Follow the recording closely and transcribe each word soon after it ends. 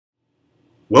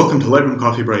Welcome to Lightroom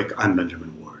Coffee Break. I'm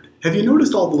Benjamin Warde. Have you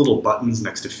noticed all the little buttons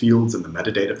next to fields in the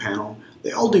metadata panel?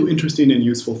 They all do interesting and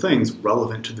useful things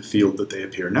relevant to the field that they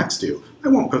appear next to. I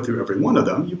won't go through every one of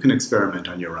them, you can experiment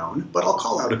on your own, but I'll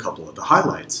call out a couple of the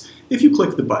highlights. If you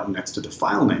click the button next to the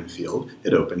file name field,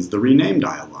 it opens the rename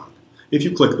dialog. If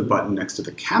you click the button next to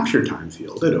the capture time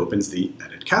field, it opens the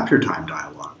edit capture time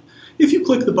dialog. If you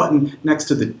click the button next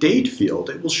to the date field,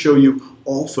 it will show you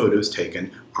all photos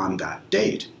taken on that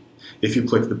date. If you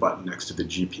click the button next to the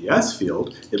GPS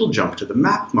field, it'll jump to the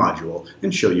map module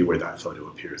and show you where that photo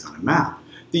appears on a map.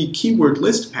 The keyword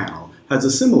list panel has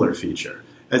a similar feature.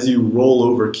 As you roll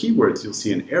over keywords, you'll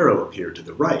see an arrow appear to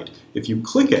the right. If you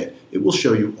click it, it will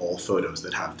show you all photos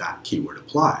that have that keyword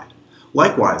applied.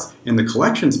 Likewise, in the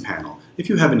collections panel, if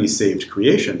you have any saved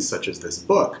creations, such as this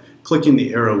book, clicking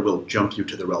the arrow will jump you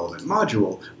to the relevant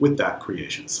module with that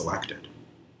creation selected.